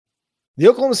The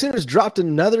Oklahoma Sooners dropped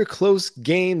another close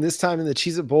game, this time in the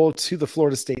Cheez-It Bowl to the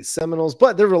Florida State Seminoles,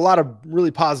 but there were a lot of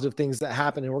really positive things that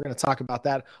happened, and we're going to talk about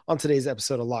that on today's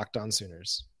episode of Locked On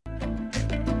Sooners.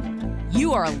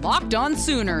 You are Locked On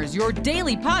Sooners, your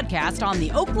daily podcast on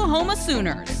the Oklahoma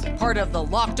Sooners, part of the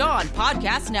Locked On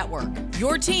Podcast Network,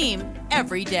 your team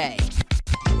every day.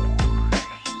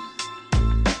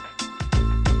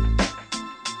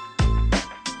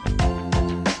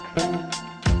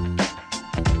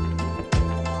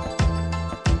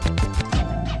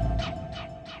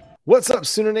 What's up,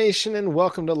 Sooner Nation, and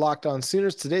welcome to Locked On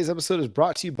Sooners. Today's episode is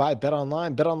brought to you by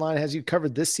BetOnline. BetOnline has you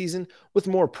covered this season with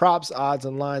more props, odds,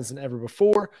 and lines than ever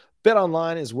before.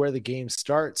 BetOnline is where the game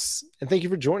starts. And thank you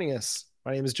for joining us.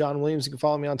 My name is John Williams. You can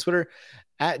follow me on Twitter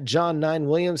at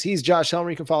John9Williams. He's Josh Helmer.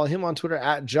 You can follow him on Twitter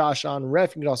at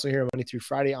JoshOnRef. You can also hear him Monday through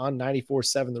Friday on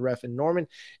 94.7 The Ref in Norman.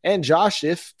 And Josh,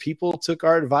 if people took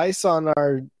our advice on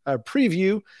our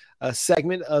preview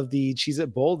segment of the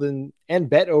Cheez-It Bowl and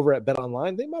bet over at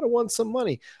BetOnline, they might have won some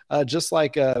money. Just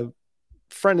like a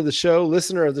friend of the show,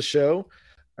 listener of the show,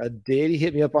 did. He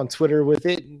hit me up on Twitter with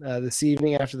it this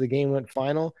evening after the game went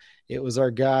final. It was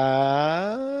our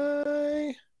guy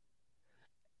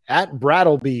at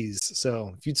Brattlebees.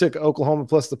 So if you took Oklahoma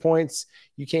plus the points,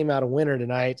 you came out a winner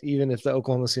tonight, even if the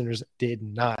Oklahoma Sooners did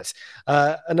not.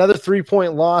 Another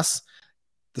 3-point loss.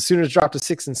 The Sooners dropped to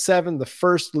 6-7, the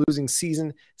first losing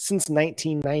season since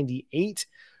 1998,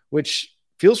 which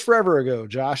feels forever ago,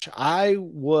 Josh. I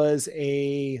was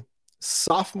a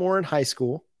sophomore in high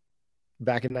school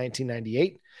back in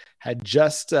 1998, had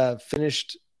just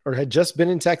finished or had just been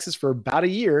in Texas for about a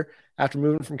year after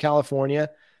moving from California.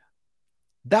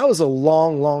 That was a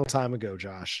long, long time ago,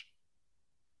 Josh.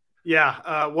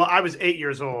 Yeah. Well, I was 8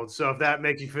 years old. So if that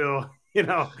makes you feel,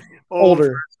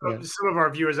 older. Some of our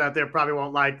viewers out there probably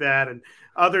won't like that. And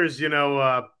others,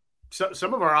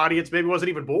 some of our audience maybe wasn't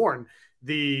even born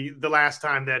the last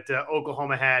time that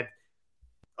Oklahoma had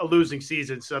a losing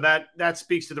season. So that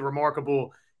speaks to the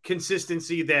remarkable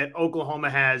consistency that Oklahoma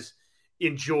has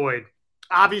enjoyed.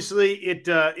 Obviously,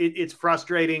 it's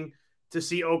frustrating to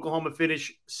see Oklahoma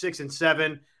finish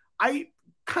 6-7. I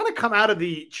kind of come out of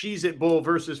the Cheez-It Bowl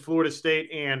versus Florida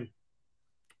State, and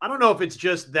I don't know if it's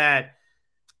just that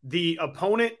the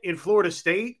opponent in Florida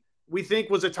State we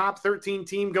think was a top 13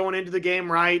 team going into the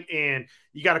game, right? And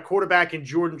you got a quarterback in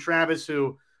Jordan Travis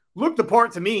who looked the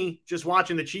part to me just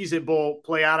watching the Cheez-It Bowl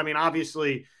play out. I mean,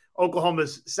 obviously,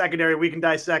 Oklahoma's secondary, we can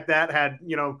dissect that, had,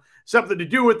 something to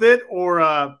do with it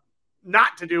or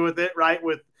not to do with it, right?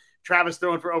 With Travis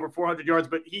throwing for over 400 yards,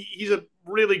 but he's a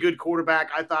really good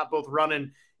quarterback. I thought both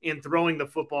running and throwing the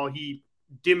football, he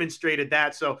demonstrated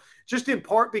that. So just in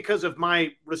part because of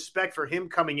my respect for him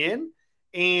coming in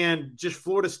and just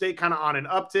Florida State kind of on an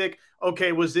uptick.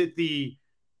 Okay, was it the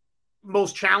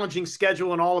most challenging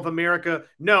schedule in all of America?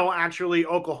 No, actually,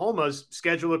 Oklahoma's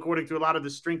schedule, according to a lot of the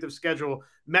strength of schedule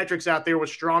metrics out there, was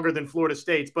stronger than Florida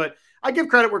State's. But I give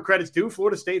credit where credit's due.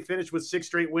 Florida State finished with 6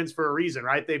 straight wins for a reason,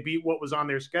 right? They beat what was on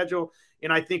their schedule.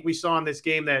 And I think we saw in this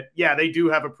game that, yeah, they do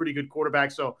have a pretty good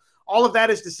quarterback. So all of that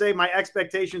is to say my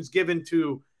expectations given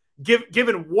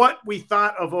what we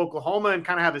thought of Oklahoma and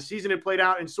kind of how the season had played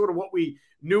out and sort of what we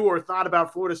knew or thought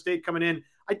about Florida State coming in,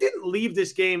 I didn't leave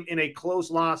this game in a close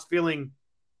loss feeling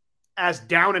as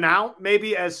down and out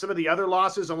maybe as some of the other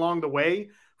losses along the way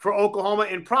for Oklahoma.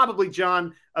 And probably,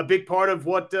 John, a big part of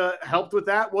what helped with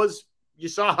that was you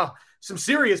saw some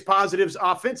serious positives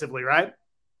offensively, right?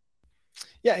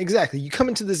 Yeah, exactly. You come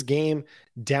into this game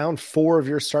down 4 of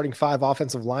your starting 5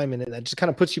 offensive linemen, and that just kind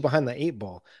of puts you behind the 8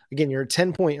 ball. Again, you're a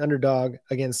 10-point underdog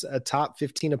against a top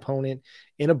 15 opponent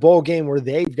in a bowl game where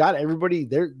they've got everybody.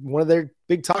 One of their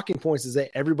big talking points is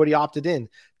that everybody opted in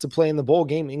to play in the bowl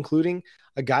game, including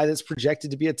a guy that's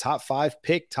projected to be a top 5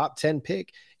 pick, top 10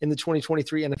 pick in the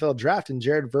 2023 NFL draft. And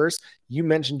Jared Verse, you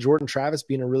mentioned Jordan Travis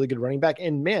being a really good running back.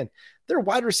 And man, their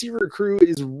wide receiver crew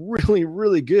is really,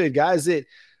 really good. Guys that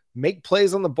make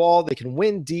plays on the ball. They can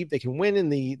win deep. They can win in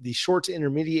the short to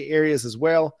intermediate areas as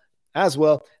well.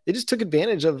 They just took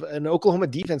advantage of an Oklahoma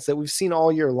defense that we've seen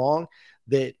all year long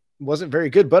that wasn't very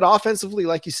good, but offensively,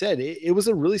 like you said, it was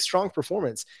a really strong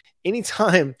performance.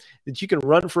 Anytime that you can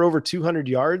run for over 200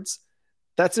 yards,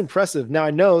 that's impressive. Now,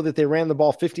 I know that they ran the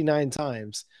ball 59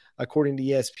 times, according to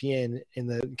ESPN in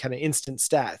the kind of instant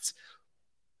stats.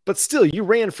 But still, you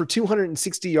ran for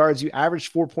 260 yards. You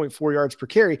averaged 4.4 yards per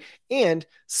carry. And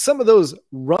some of those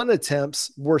run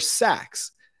attempts were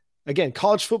sacks. Again,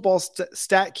 college football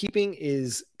stat keeping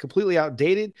is completely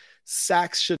outdated.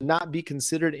 Sacks should not be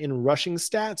considered in rushing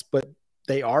stats, but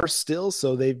they are still,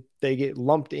 so they get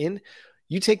lumped in.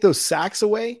 You take those sacks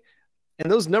away,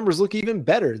 And those numbers look even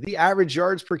better. The average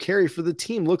yards per carry for the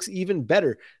team looks even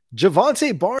better.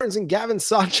 Javonte Barnes and Gavin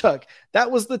Sawchuk,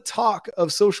 that was the talk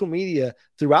of social media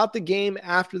throughout the game,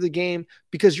 after the game,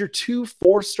 because your 2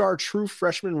 4-star true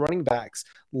freshman running backs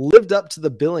lived up to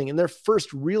the billing in their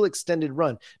first real extended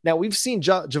run. Now, we've seen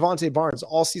Javonte Barnes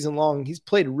all season long. He's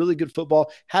played really good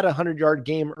football, had a 100-yard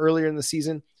game earlier in the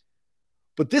season,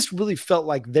 but this really felt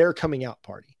like their coming out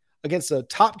party against a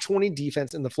top 20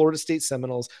 defense in the Florida State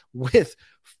Seminoles with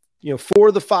 4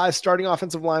 of the 5 starting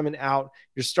offensive linemen out.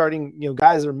 You're starting,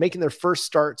 guys that are making their first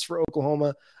starts for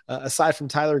Oklahoma, aside from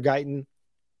Tyler Guyton.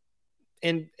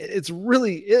 And it's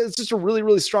just a really,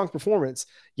 really strong performance.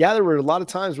 Yeah, there were a lot of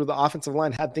times where the offensive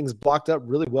line had things blocked up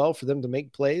really well for them to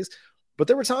make plays, but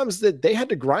there were times that they had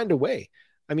to grind away.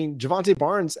 I mean, Javonte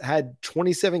Barnes had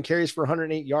 27 carries for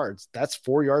 108 yards. That's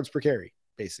 4 yards per carry,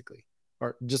 basically.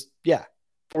 Or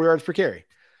 4 yards per carry.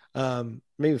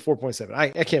 Maybe 4.7. I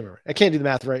can't remember. I can't do the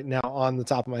math right now on the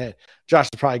top of my head. Josh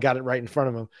has probably got it right in front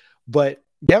of him. But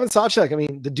Gavin Sawchuk, I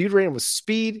mean, the dude ran with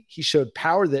speed. He showed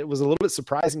power that was a little bit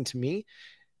surprising to me.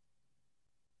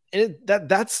 And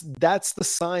that's the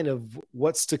sign of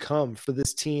what's to come for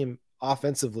this team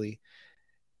offensively.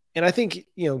 And I think,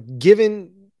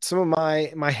 given some of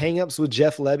my hangups with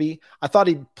Jeff Lebby, I thought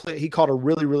he called a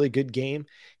really, really good game.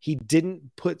 He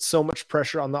didn't put so much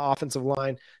pressure on the offensive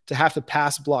line to have to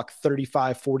pass block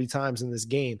 35, 40 times in this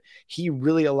game. He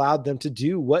really allowed them to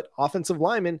do what offensive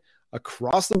linemen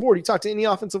across the board, you talk to any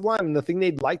offensive lineman, the thing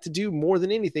they'd like to do more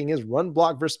than anything is run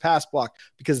block versus pass block,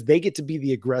 because they get to be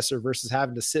the aggressor versus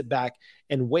having to sit back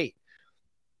and wait.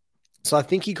 So I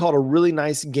think he called a really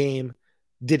nice game.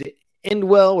 Did it end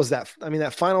well?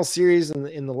 That final series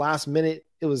in the last minute,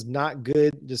 it was not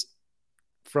good, just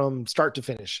from start to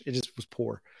finish. It just was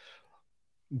poor.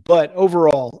 But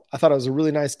overall, I thought it was a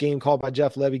really nice game called by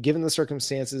Jeff Lebby, given the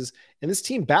circumstances. And this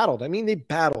team battled. I mean, they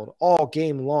battled all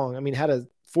game long. I mean, had a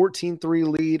 14-3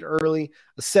 lead early,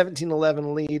 a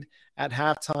 17-11 lead at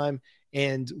halftime.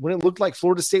 And when it looked like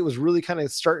Florida State was really kind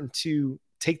of starting to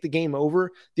take the game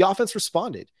over, the offense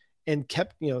responded and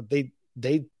kept,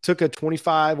 they took a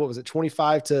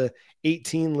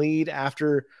 25-18 lead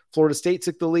after Florida State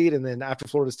took the lead. And then after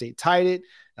Florida State tied it,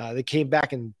 they came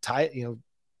back and tied,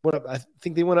 went up. I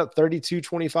think they went up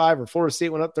 32-25, or Florida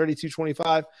State went up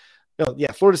 32-25.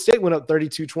 Florida State went up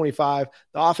 32-25.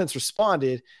 The offense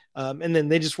responded, and then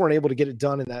they just weren't able to get it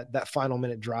done in that final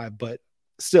minute drive. But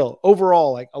still,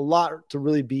 overall, like a lot to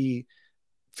really be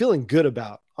feeling good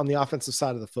about on the offensive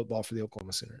side of the football for the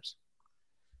Oklahoma Sooners.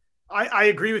 I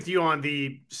agree with you on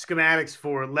the schematics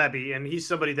for Lebby, and he's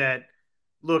somebody that,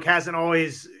 hasn't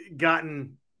always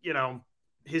gotten,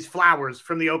 his flowers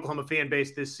from the Oklahoma fan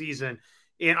base this season.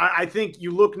 And I think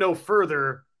you look no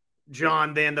further,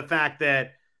 John, than the fact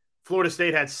that Florida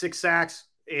State had 6 sacks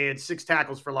and 6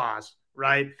 tackles for loss,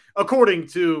 right? According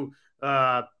to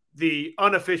the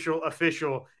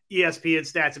official ESPN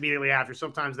stats immediately after.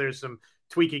 Sometimes there's some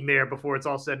tweaking there before it's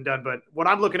all said and done. But what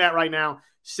I'm looking at right now,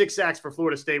 6 sacks for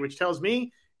Florida State, which tells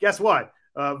me, guess what?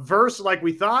 Verse, like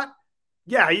we thought,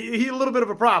 yeah, he a little bit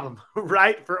of a problem,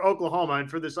 right, for Oklahoma and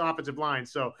for this offensive line.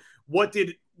 So what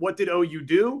did OU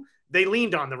do? They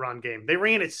leaned on the run game. They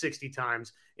ran it 60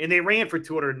 times, and they ran for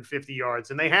 250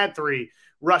 yards, and they had 3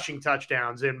 rushing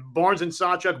touchdowns. And Barnes and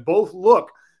Sawchuk both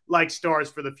look like stars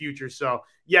for the future. So,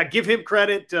 yeah, give him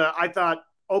credit. I thought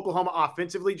Oklahoma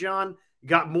offensively, John,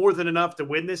 got more than enough to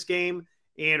win this game,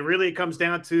 and really it comes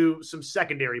down to some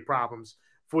secondary problems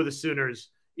for the Sooners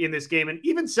in this game. And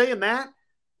even saying that,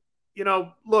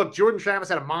 Jordan Travis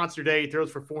had a monster day. He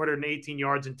throws for 418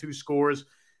 yards and 2 scores.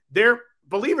 There,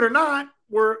 believe it or not,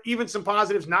 were even some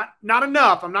positives, not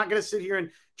enough. I'm not going to sit here and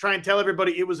try and tell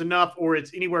everybody it was enough or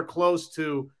it's anywhere close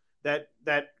to that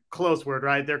close word,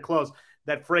 right? They're close,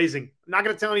 that phrasing. I'm not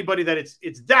going to tell anybody that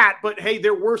it's that, but hey,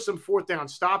 there were some 4th down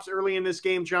stops early in this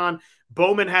game, John.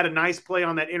 Bowman had a nice play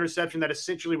on that interception that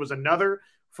essentially was another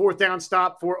 4th down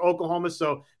stop for Oklahoma.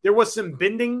 So there was some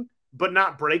bending, but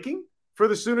not breaking for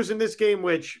the Sooners in this game,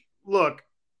 which, look,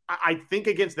 I think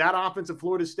against that offense of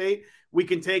Florida State, we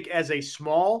can take as a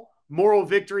small moral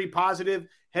victory positive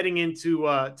heading into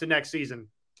to next season.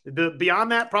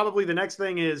 Beyond that, probably the next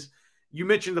thing is, you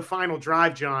mentioned the final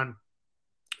drive, John,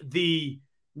 the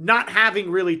not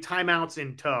having really timeouts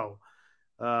in tow.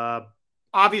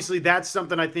 Obviously, that's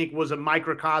something I think was a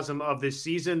microcosm of this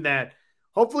season that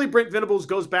hopefully Brent Venables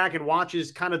goes back and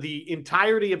watches kind of the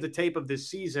entirety of the tape of this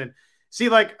season. See,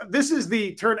 this is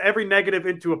the turn every negative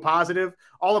into a positive.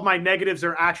 All of my negatives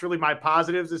are actually my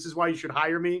positives. This is why you should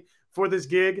hire me for this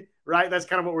gig, right? That's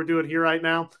kind of what we're doing here right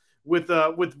now. With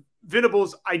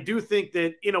Venables, I do think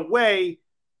that in a way,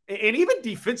 And even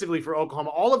defensively for Oklahoma,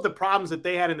 all of the problems that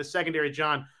they had in the secondary,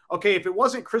 John, okay, if it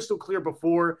wasn't crystal clear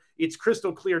before, it's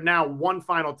crystal clear now one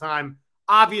final time.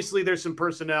 Obviously, there's some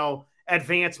personnel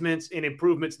advancements and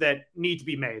improvements that need to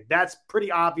be made. That's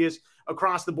pretty obvious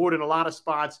across the board in a lot of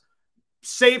spots,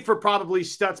 save for probably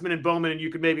Stutzman and Bowman, and you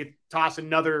could maybe toss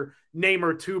another name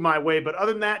or two my way. But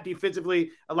other than that,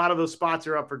 defensively, a lot of those spots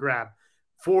are up for grab.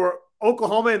 For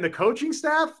Oklahoma and the coaching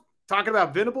staff, talking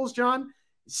about Venables, John,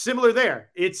 similar there.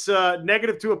 It's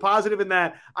negative to a positive in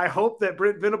that I hope that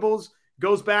Brent Venables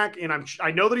goes back, and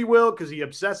I know that he will because he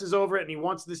obsesses over it and he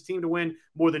wants this team to win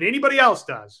more than anybody else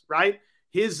does, right?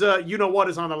 His you-know-what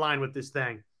is on the line with this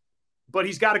thing. But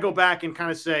he's got to go back and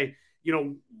kind of say,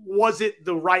 was it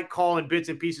the right call in bits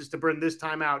and pieces to burn this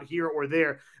time out here or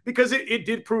there? Because it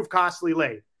did prove costly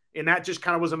late. And that just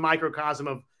kind of was a microcosm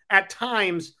of, at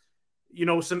times,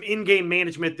 some in-game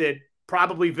management that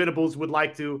probably Venables would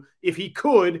like to, if he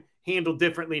could, handle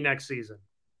differently next season.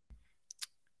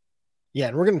 Yeah,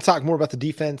 and we're going to talk more about the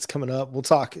defense coming up. We'll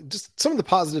talk just some of the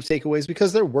positive takeaways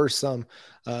because there were some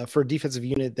for a defensive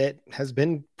unit that has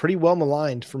been pretty well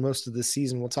maligned for most of this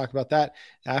season. We'll talk about that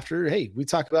after, we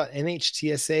talk about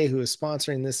NHTSA, who is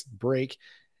sponsoring this break.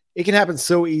 It can happen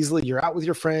so easily. You're out with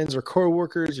your friends or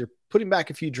coworkers. You're putting back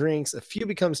a few drinks. A few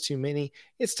becomes too many.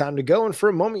 It's time to go. And for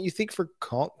a moment, you think of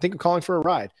calling for a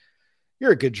ride.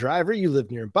 You're a good driver. You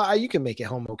live nearby. You can make it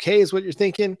home okay is what you're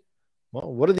thinking.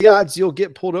 Well, what are the odds you'll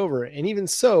get pulled over? And even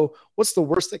so, what's the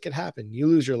worst that could happen? You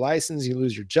lose your license, you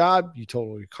lose your job, you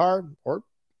total your car, or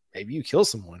maybe you kill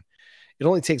someone. It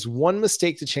only takes one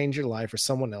mistake to change your life or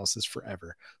someone else's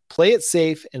forever. Play it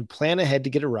safe and plan ahead to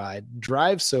get a ride.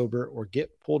 Drive sober or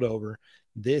get pulled over.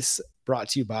 This brought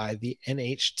to you by the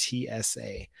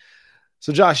NHTSA.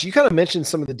 So, Josh, you kind of mentioned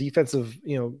some of the defensive,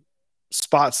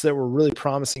 spots that were really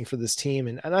promising for this team.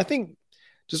 And I think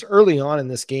just early on in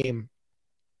this game,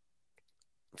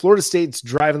 Florida State's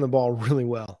driving the ball really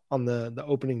well on the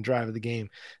opening drive of the game,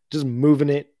 just moving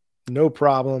it, no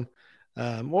problem.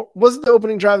 Wasn't the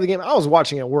opening drive of the game? I was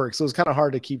watching at work, so it was kind of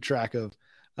hard to keep track of,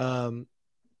 or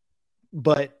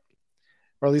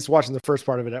at least watching the first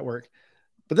part of it at work.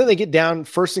 But then they get down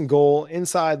 1st and goal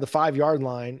inside the 5-yard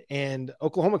line, and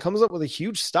Oklahoma comes up with a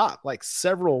huge stop, like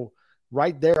several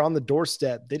right there on the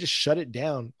doorstep. They just shut it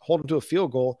down, hold them to a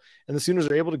field goal, and the Sooners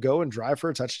are able to go and drive for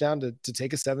a touchdown to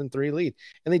take a 7-3 lead.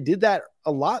 And they did that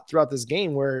a lot throughout this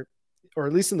game or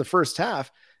at least in the first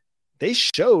half, they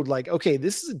showed like, okay,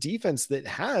 this is a defense that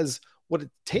has what it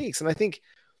takes. And I think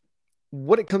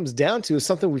what it comes down to is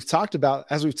something we've talked about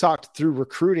as we've talked through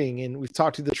recruiting and we've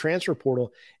talked through the transfer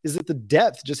portal, is that the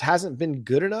depth just hasn't been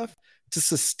good enough to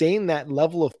sustain that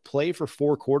level of play for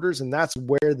 4 quarters. And that's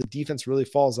where the defense really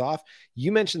falls off.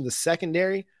 You mentioned the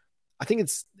secondary. I think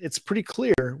it's pretty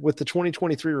clear with the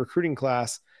 2023 recruiting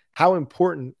class, how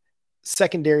important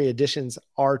secondary additions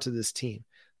are to this team,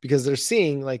 because they're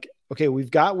seeing like, okay, we've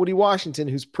got Woody Washington,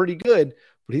 who's pretty good,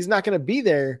 but he's not going to be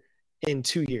there in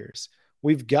 2 years.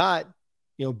 We've got,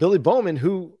 Billy Bowman,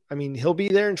 who, he'll be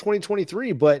there in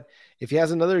 2023, but if he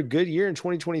has another good year in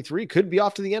 2023, could be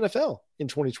off to the NFL in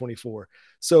 2024.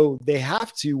 So they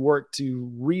have to work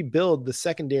to rebuild the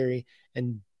secondary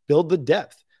and build the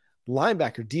depth.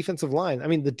 Linebacker, defensive line.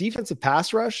 The defensive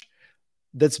pass rush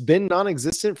that's been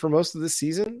non-existent for most of this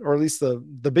season, or at least the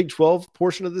Big 12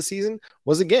 portion of the season,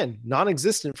 was again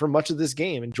non-existent for much of this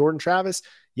game. And Jordan Travis,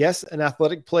 yes, an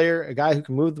athletic player, a guy who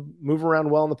can move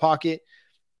around well in the pocket.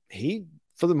 He,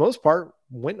 for the most part,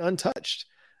 went untouched.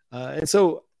 And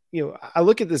so, I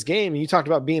look at this game and you talked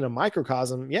about being a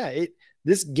microcosm. Yeah,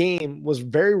 this game was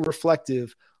very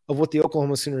reflective of what the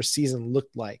Oklahoma Sooners season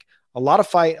looked like. A lot of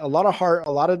fight, a lot of heart,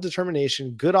 a lot of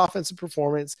determination, good offensive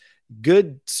performance,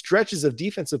 good stretches of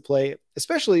defensive play,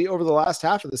 especially over the last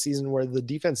half of the season where the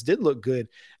defense did look good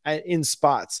in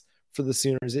spots for the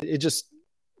Sooners. It just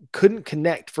couldn't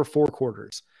connect for 4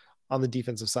 quarters on the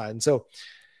defensive side. And so,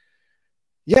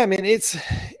 yeah, man,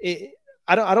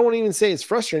 I don't want to even say it's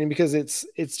frustrating, because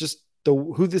it's just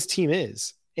who this team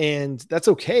is, and that's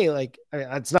okay. Like,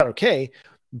 it's not okay,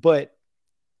 but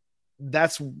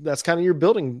that's kind of your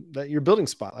building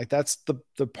spot. Like, that's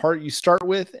the part you start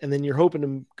with, and then you're hoping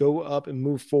to go up and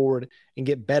move forward and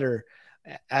get better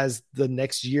as the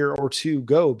next year or two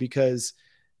go, because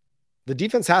the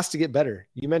defense has to get better.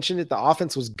 You mentioned it. The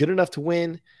offense was good enough to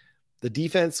win. The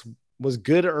defense was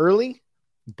good early,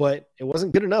 but it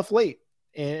wasn't good enough late.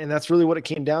 And that's really what it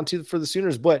came down to for the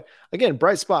Sooners. But again,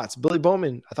 bright spots. Billy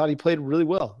Bowman, I thought he played really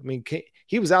well.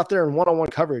 He was out there in one-on-one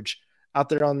coverage out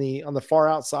there on the far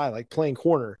outside, like playing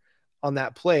corner on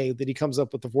that play that he comes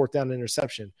up with the 4th down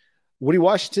interception. Woody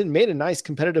Washington made a nice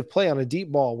competitive play on a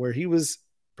deep ball where he was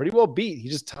pretty well beat. He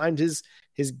just timed his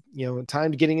his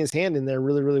time getting his hand in there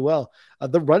really, really well.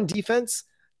 The run defense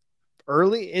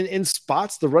early in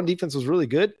spots, the run defense was really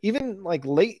good, even like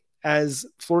late as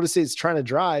Florida State's trying to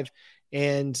drive,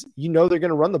 and they're going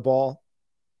to run the ball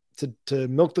to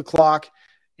milk the clock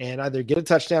and either get a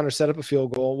touchdown or set up a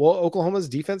field goal. Well, Oklahoma's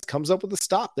defense comes up with a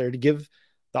stop there to give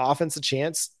the offense a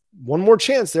chance, one more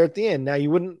chance there at the end. Now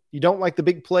you don't like the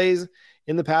big plays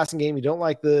in the passing game. You don't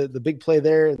like the big play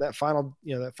there in that final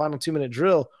 2-minute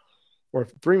drill or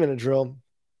 3-minute drill.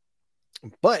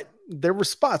 But there were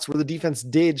spots where the defense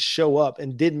did show up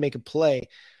and did make a play.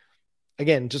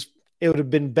 Again, it would have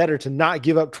been better to not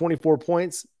give up 24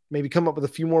 points, maybe come up with a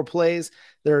few more plays.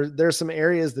 There's some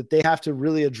areas that they have to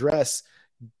really address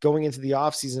going into the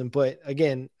offseason. But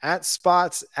again, at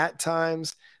spots, at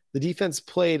times, the defense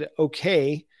played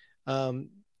okay.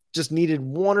 Just needed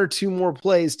one or two more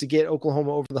plays to get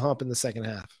Oklahoma over the hump in the second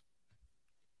half.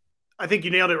 I think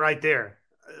you nailed it right there.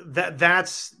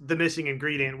 That's the missing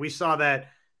ingredient. We saw that,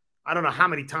 I don't know how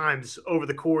many times over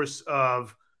the course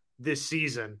of this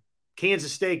season.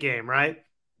 Kansas State game, right?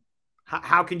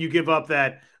 How can you give up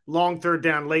that long third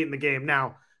down late in the game?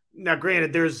 Now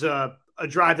granted, there's a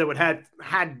drive that would have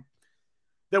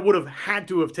had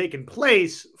to have taken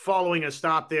place following a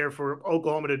stop there for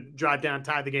Oklahoma to drive down,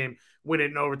 tie the game, win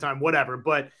it in overtime, whatever.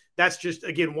 But that's just,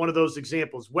 again, one of those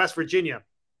examples. West Virginia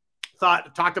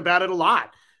talked about it a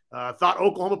lot. Thought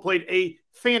Oklahoma played a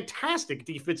fantastic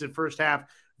defensive first half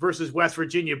versus West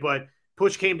Virginia, but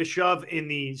push came to shove in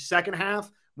the second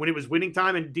half when it was winning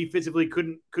time, and defensively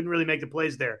couldn't really make the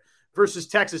plays there. Versus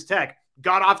Texas Tech,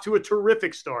 got off to a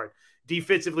terrific start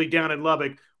defensively down in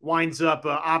Lubbock, winds up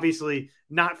obviously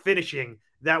not finishing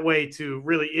that way to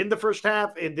really in the first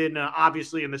half, and then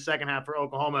obviously in the second half for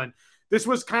Oklahoma. And this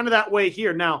was kind of that way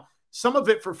here. Now, some of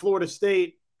it for Florida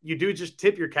State, you do just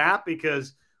tip your cap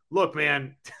because, look,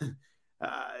 man,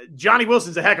 Johnny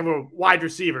Wilson's a heck of a wide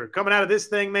receiver. Coming out of this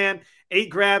thing, man, 8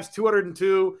 grabs,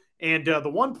 202, and the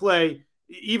one play,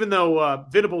 even though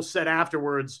Venables said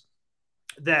afterwards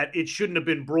that it shouldn't have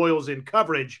been Broyles in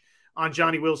coverage on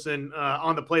Johnny Wilson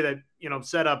on the play that,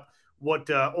 set up what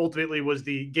ultimately was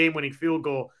the game-winning field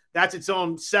goal. That's its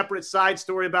own separate side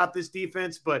story about this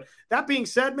defense. But that being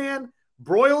said, man,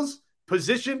 Broyles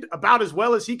positioned about as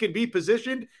well as he can be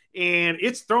positioned, and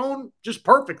it's thrown just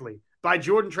perfectly by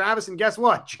Jordan Travis. And guess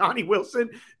what? Johnny Wilson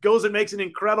goes and makes an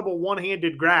incredible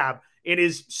one-handed grab and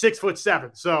is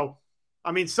 6'7". So,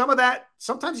 I mean, some of that,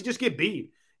 sometimes you just get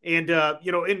beat. And,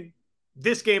 in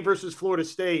this game versus Florida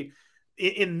State,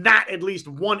 in that at least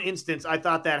one instance, I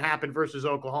thought that happened versus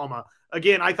Oklahoma.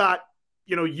 Again, I thought,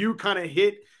 you kind of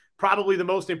hit probably the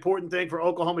most important thing for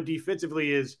Oklahoma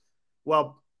defensively is,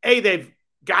 well, they've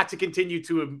got to continue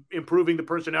to improving the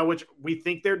personnel, which we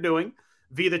think they're doing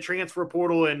via the transfer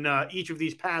portal and each of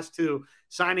these past 2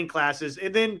 signing classes.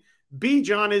 And then B,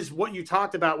 John, is what you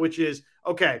talked about, which is,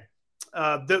 okay,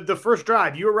 the first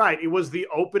drive, you were right. It was the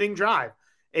opening drive.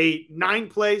 A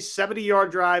 9-play, 70-yard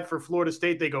drive for Florida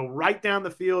State. They go right down the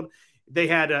field. They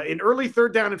had an early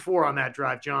 3rd down and 4 on that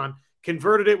drive, John.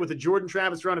 Converted it with a Jordan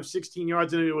Travis run of 16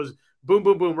 yards, and it was boom,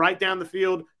 boom, boom, right down the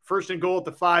field. 1st and goal at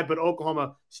the 5, but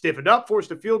Oklahoma stiffened up,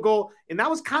 forced a field goal. And that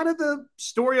was kind of the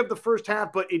story of the first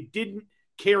half, but it didn't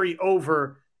carry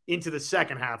over into the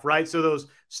second half, right? So those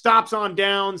stops on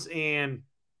downs and,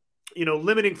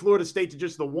 limiting Florida State to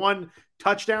just the 1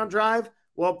 touchdown drive,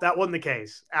 well, that wasn't the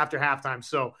case after halftime.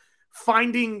 So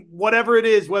finding whatever it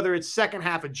is, whether it's second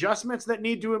half adjustments that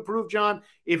need to improve, John,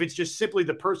 if it's just simply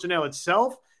the personnel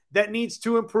itself that needs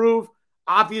to improve,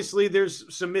 obviously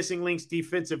there's some missing links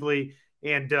defensively,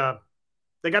 and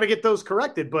they got to get those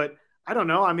corrected. But I don't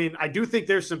know. I mean, I do think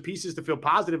there's some pieces to feel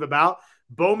positive about.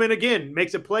 Bowman, again,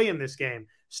 makes a play in this game.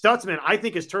 Stutzman, I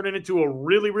think, is turning into a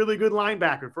really, really good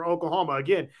linebacker for Oklahoma.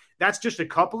 Again, that's just a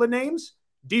couple of names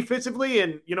defensively,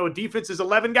 and a defense is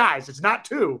 11 guys. It's not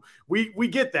 2. We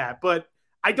get that, but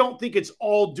I don't think it's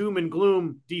all doom and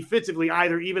gloom defensively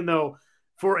either, even though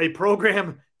for a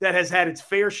program that has had its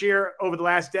fair share over the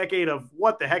last decade of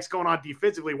what the heck's going on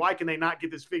defensively, why can they not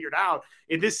get this figured out?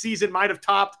 And this season might have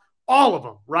topped all of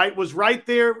them, right? Was right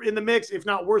there in the mix, if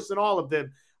not worse than all of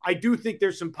them. I do think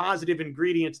there's some positive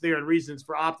ingredients there and reasons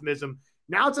for optimism.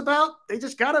 Now it's about, they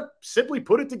just got to simply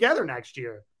put it together next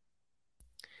year.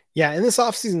 Yeah, and this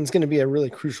offseason is going to be a really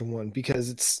crucial one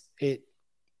because it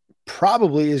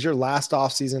probably is your last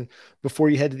offseason before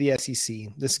you head to the SEC.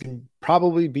 This can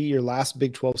probably be your last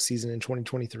Big 12 season in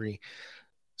 2023.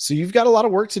 So you've got a lot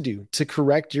of work to do to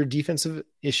correct your defensive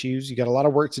issues. You got a lot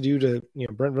of work to do to,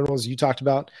 Brent Venables, you talked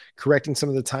about correcting some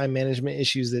of the time management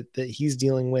issues that he's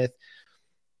dealing with.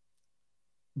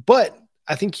 But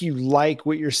I think you like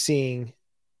what you're seeing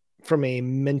from a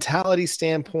mentality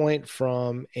standpoint,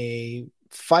 from a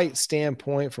fight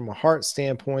standpoint, from a heart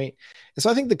standpoint. And so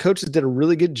I think the coaches did a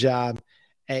really good job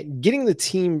at getting the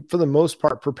team, for the most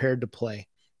part, prepared to play.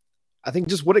 I think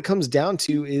just what it comes down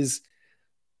to is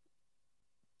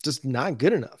just not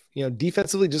good enough,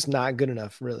 defensively, just not good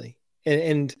enough, really.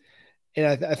 And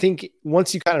I think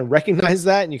once you kind of recognize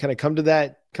that and you kind of come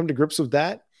to grips with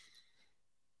that,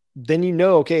 then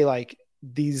okay, like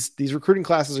these recruiting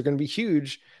classes are going to be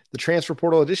huge. The transfer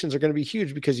portal additions are going to be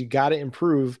huge because you got to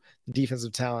improve the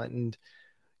defensive talent. And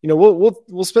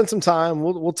we'll spend some time.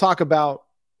 We'll talk about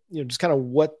just kind of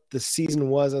what the season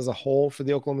was as a whole for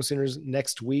the Oklahoma Sooners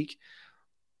next week.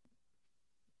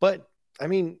 But I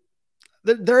mean,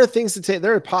 there are things to take.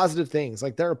 There are positive things.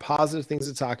 Like there are positive things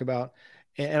to talk about.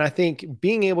 And I think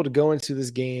being able to go into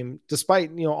this game,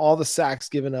 despite all the sacks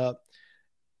given up,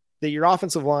 that your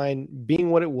offensive line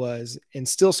being what it was and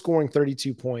still scoring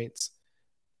 32 points,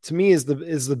 to me is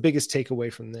the biggest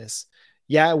takeaway from this.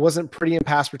 Yeah, it wasn't pretty in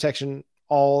pass protection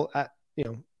for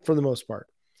the most part,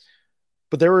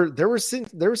 but there were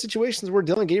situations where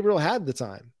Dillon Gabriel had the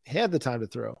time to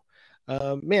throw.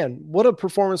 Man, what a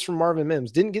performance from Marvin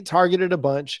Mims. Didn't get targeted a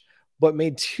bunch, but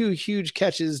made 2 huge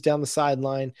catches down the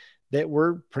sideline that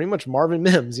were pretty much Marvin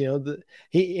Mims. He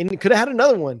could have had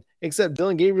another one, except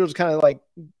Dillon Gabriel just kind of like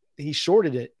he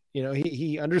shorted it.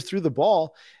 He underthrew the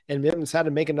ball, and Mims had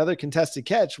to make another contested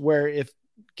catch where if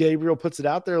Gabriel puts it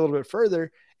out there a little bit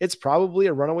further, it's probably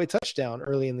a runaway touchdown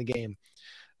early in the game.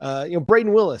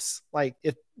 Braden Willis, like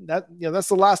if that, that's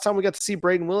the last time we got to see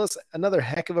Braden Willis, another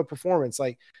heck of a performance,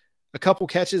 like a couple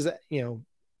catches,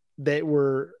 that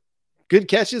were good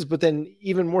catches, but then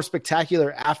even more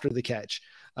spectacular after the catch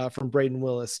from Braden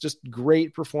Willis. Just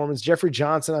great performance. Jeffrey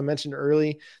Johnson, I mentioned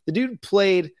early, the dude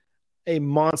played a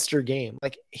monster game.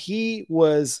 Like he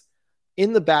was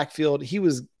in the backfield. He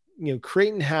was,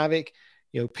 creating havoc,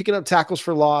 picking up tackles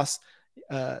for loss,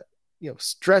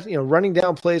 running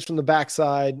down plays from the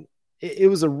backside. It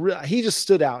was he just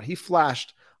stood out. He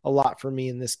flashed a lot for me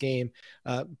in this game.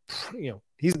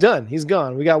 He's done. He's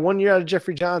gone. We got 1 year out of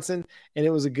Jeffrey Johnson, and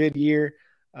it was a good year.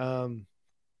 I'm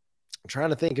trying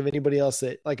to think of anybody else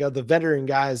that the veteran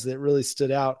guys that really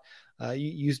stood out.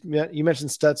 You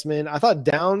mentioned Stutzman. I thought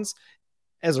Downs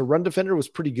as a run defender was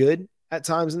pretty good at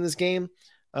times in this game.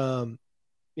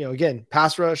 Again,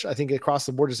 pass rush, I think across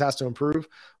the board just has to improve,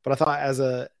 but I thought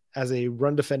as a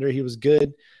run defender, he was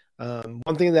good.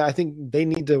 One thing that I think they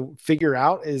need to figure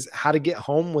out is how to get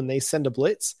home when they send a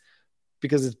blitz,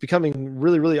 because it's becoming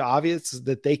really, really obvious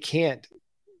that they can't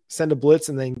send a blitz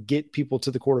and then get people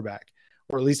to the quarterback,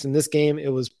 or at least in this game,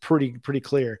 it was pretty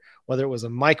clear. Whether it was a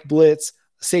Mike blitz,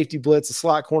 a safety blitz, a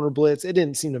slot corner blitz, it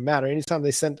didn't seem to matter. Anytime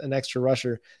they sent an extra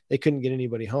rusher, they couldn't get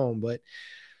anybody home. But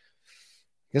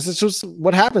I guess it's just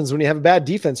what happens when you have a bad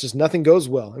defense. Just nothing goes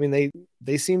well. I mean,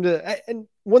 they seem to. And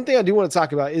one thing I do want to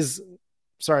talk about is,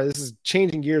 sorry, this is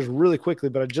changing gears really quickly,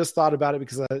 but I just thought about it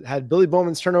because I had Billy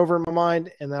Bowman's turnover in my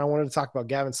mind, and then I wanted to talk about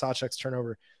Gavin Sawchuk's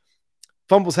turnover.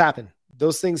 Fumbles happen.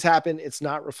 Those things happen. It's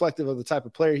not reflective of the type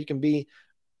of player he can be.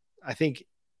 I think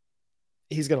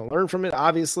he's going to learn from it,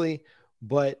 obviously,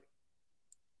 but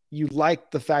you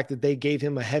like the fact that they gave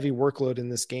him a heavy workload in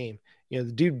this game. The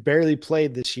dude barely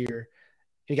played this year.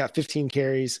 He got 15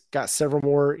 carries, got several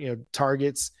more,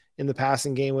 targets in the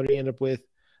passing game. What did he end up with?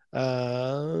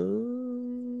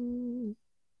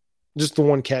 Just the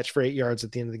one catch for 8 yards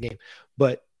at the end of the game,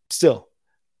 but still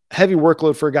heavy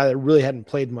workload for a guy that really hadn't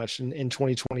played much in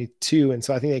 2022. And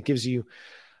so I think that gives you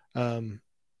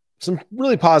some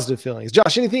really positive feelings.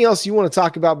 Josh, anything else you want to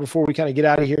talk about before we kind of get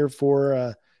out of here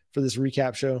for this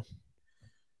recap show?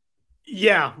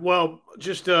 Yeah, well,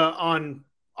 just on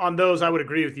those, I would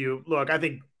agree with you. Look, I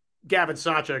think Gavin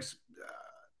Sawchuk's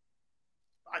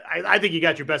I think you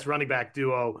got your best running back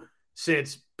duo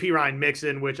since Perine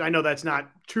Mixon, which I know that's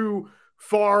not too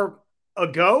far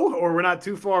ago, or we're not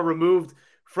too far removed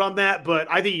from that, but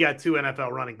I think you got 2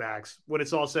 NFL running backs when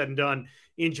it's all said and done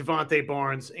in Javonte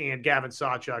Barnes and Gavin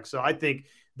Sawchuk. So I think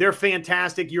they're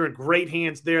fantastic. You're in great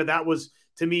hands there. That was,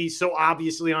 to me, so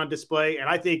obviously on display. And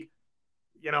I think,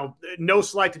 no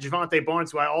slight to Javonte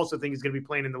Barnes, who I also think is going to be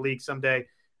playing in the league someday.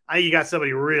 I think you got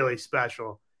somebody really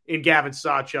special in Gavin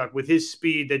Sawchuk with his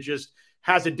speed that just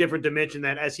has a different dimension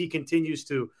that as he continues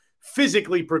to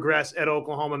physically progress at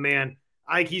Oklahoma, man,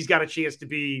 I think he's got a chance to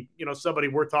be, somebody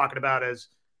we're talking about as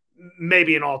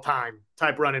maybe an all-time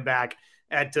type running back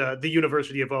at the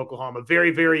University of Oklahoma.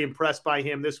 Very, very impressed by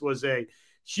him. This was a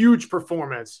huge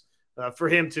performance for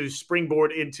him to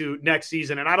springboard into next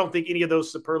season. And I don't think any of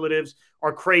those superlatives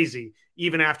are crazy,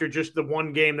 even after just the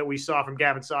one game that we saw from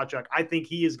Gavin Sawchuk. I think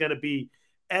he is going to be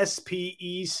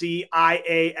SPECIAL,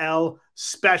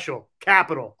 special,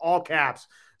 capital, all caps.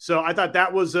 So I thought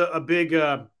that was a big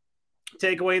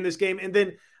takeaway in this game. And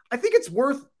then I think it's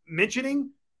worth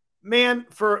mentioning, man,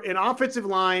 for an offensive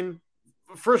line,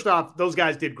 first off, those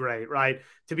guys did great, right?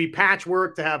 To be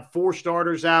patchwork, to have 4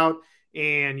 starters out,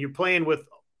 and you're playing with,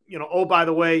 oh, by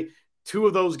the way, 2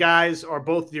 of those guys are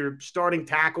both your starting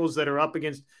tackles that are up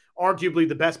against arguably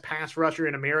the best pass rusher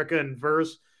in America in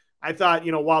Verse. I thought,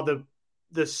 while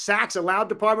the sacks allowed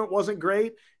department wasn't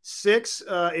great, 6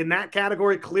 in that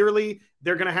category, clearly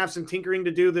they're going to have some tinkering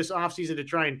to do this offseason to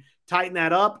try and tighten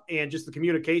that up, and just the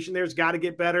communication there's got to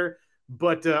get better.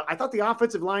 But I thought the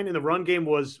offensive line in the run game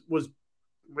was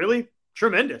really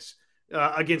tremendous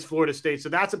against Florida State. So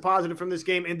that's a positive from this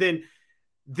game. And then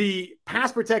the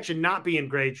pass protection not being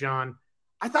great, John,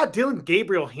 I thought Dillon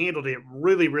Gabriel handled it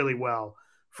really, really well.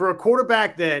 For a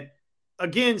quarterback that,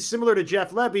 again, similar to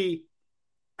Jeff Lebby,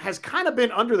 has kind of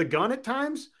been under the gun at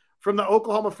times from the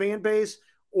Oklahoma fan base,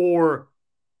 or,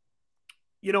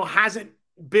 hasn't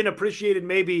been appreciated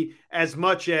maybe as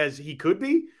much as he could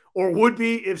be or would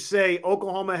be if, say,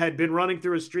 Oklahoma had been running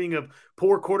through a string of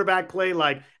poor quarterback play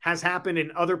like has happened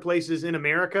in other places in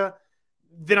America,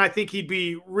 then I think he'd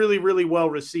be really, really well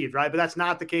received, right? But that's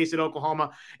not the case at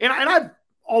Oklahoma. And I've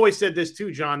always said this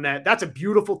too, John, that's a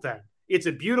beautiful thing. It's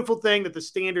a beautiful thing that the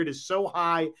standard is so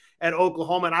high at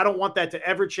Oklahoma, and I don't want that to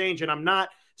ever change, and I'm not.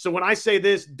 So when I say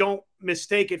this, don't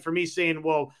mistake it for me saying,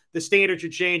 well, the standard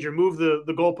should change or move the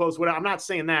goalposts, whatever. I'm not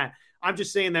saying that. I'm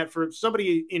just saying that for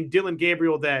somebody in Dillon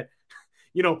Gabriel that,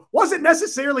 wasn't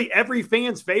necessarily every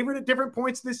fan's favorite at different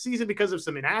points this season because of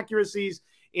some inaccuracies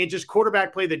and just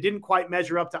quarterback play that didn't quite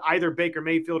measure up to either Baker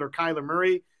Mayfield or Kyler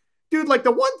Murray. Dude, like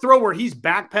the one throw where he's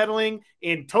backpedaling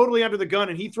and totally under the gun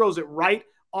and he throws it right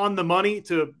on the money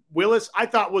to Willis, I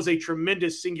thought was a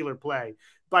tremendous singular play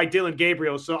by Dillon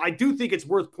Gabriel. So I do think it's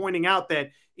worth pointing out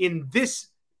that in this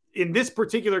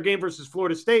particular game versus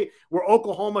Florida State, where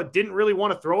Oklahoma didn't really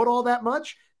want to throw it all that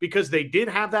much because they did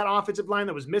have that offensive line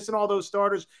that was missing all those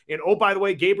starters. And, oh, by the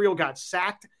way, Gabriel got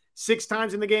sacked 6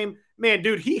 times in the game. Man,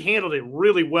 dude, he handled it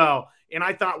really well, and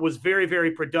I thought was very,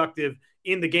 very productive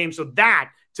in the game. So that,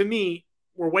 to me,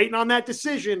 we're waiting on that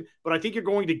decision, but I think you're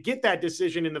going to get that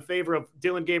decision in the favor of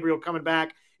Dillon Gabriel coming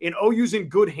back, and OU's in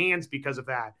good hands because of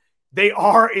that. They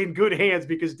are in good hands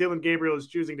because Dillon Gabriel is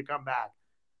choosing to come back.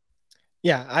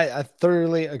 Yeah, I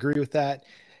thoroughly agree with that.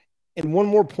 And one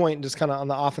more point, just kind of on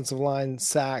the offensive line,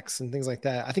 sacks and things like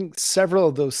that. I think several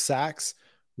of those sacks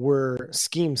were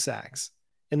scheme sacks,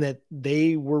 and that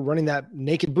they were running that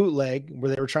naked bootleg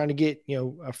where they were trying to get,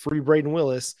 a free Braden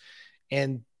Willis,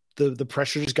 and the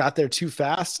pressure just got there too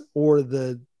fast, or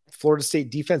the Florida State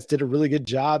defense did a really good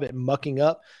job at mucking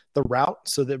up the route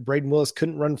so that Braden Willis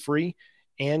couldn't run free,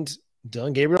 and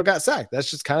Dillon Gabriel got sacked. That's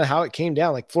just kind of how it came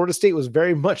down. Like Florida State was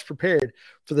very much prepared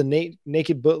for the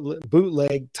naked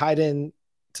bootleg tied in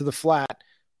to the flat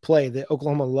play that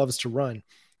Oklahoma loves to run.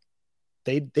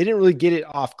 They didn't really get it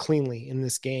off cleanly in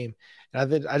this game.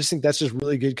 And I just think that's just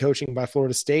really good coaching by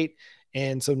Florida State.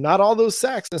 And so not all those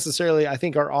sacks necessarily, I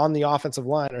think, are on the offensive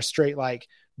line, are straight like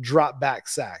drop back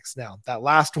sacks. Now, that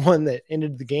last one that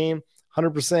ended the game,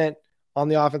 100% on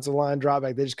the offensive line, drop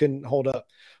back. They just couldn't hold up.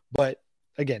 But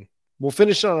again, we'll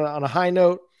finish on a high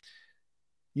note.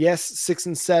 Yes,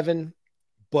 6-7,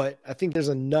 but I think there's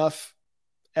enough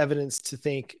evidence to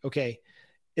think, okay,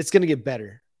 it's going to get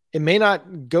better. It may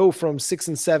not go from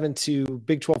 6-7 to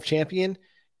Big 12 champion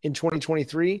in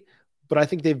 2023, but I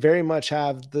think they very much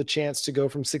have the chance to go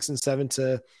from 6-7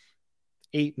 to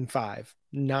 8-5,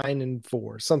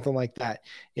 9-4, something like that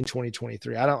in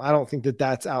 2023. I don't think that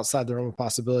that's outside the realm of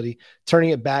possibility.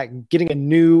 Turning it back, getting a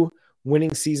new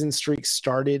winning season streak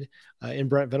started in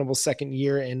Brent Venables' second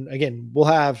year. And again, we'll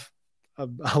have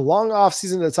a long off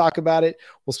season to talk about it.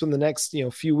 We'll spend the next,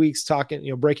 few weeks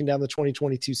talking, breaking down the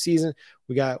 2022 season.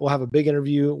 We'll have a big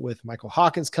interview with Michael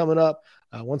Hawkins coming up.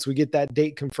 Once we get that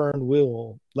date confirmed,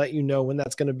 we'll let you know when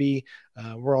that's going to be.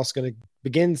 We're also going to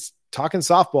begin talking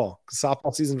softball, because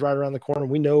softball season's right around the corner.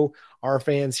 We know our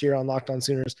fans here on Locked On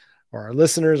Sooners, or our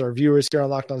listeners, our viewers here on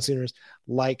Locked On Sooners,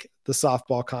 like the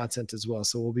softball content as well.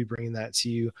 So we'll be bringing that to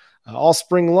you all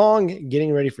spring long,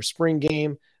 getting ready for spring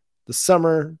game, the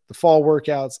summer, the fall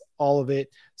workouts, all of it.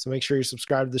 So make sure you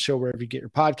subscribe to the show wherever you get your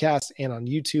podcasts, and on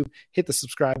YouTube. Hit the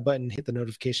subscribe button, hit the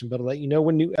notification bell to let you know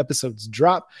when new episodes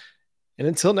drop. And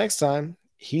until next time,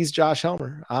 he's Josh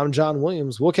Helmer. I'm John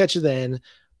Williams. We'll catch you then.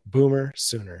 Boomer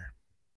Sooner.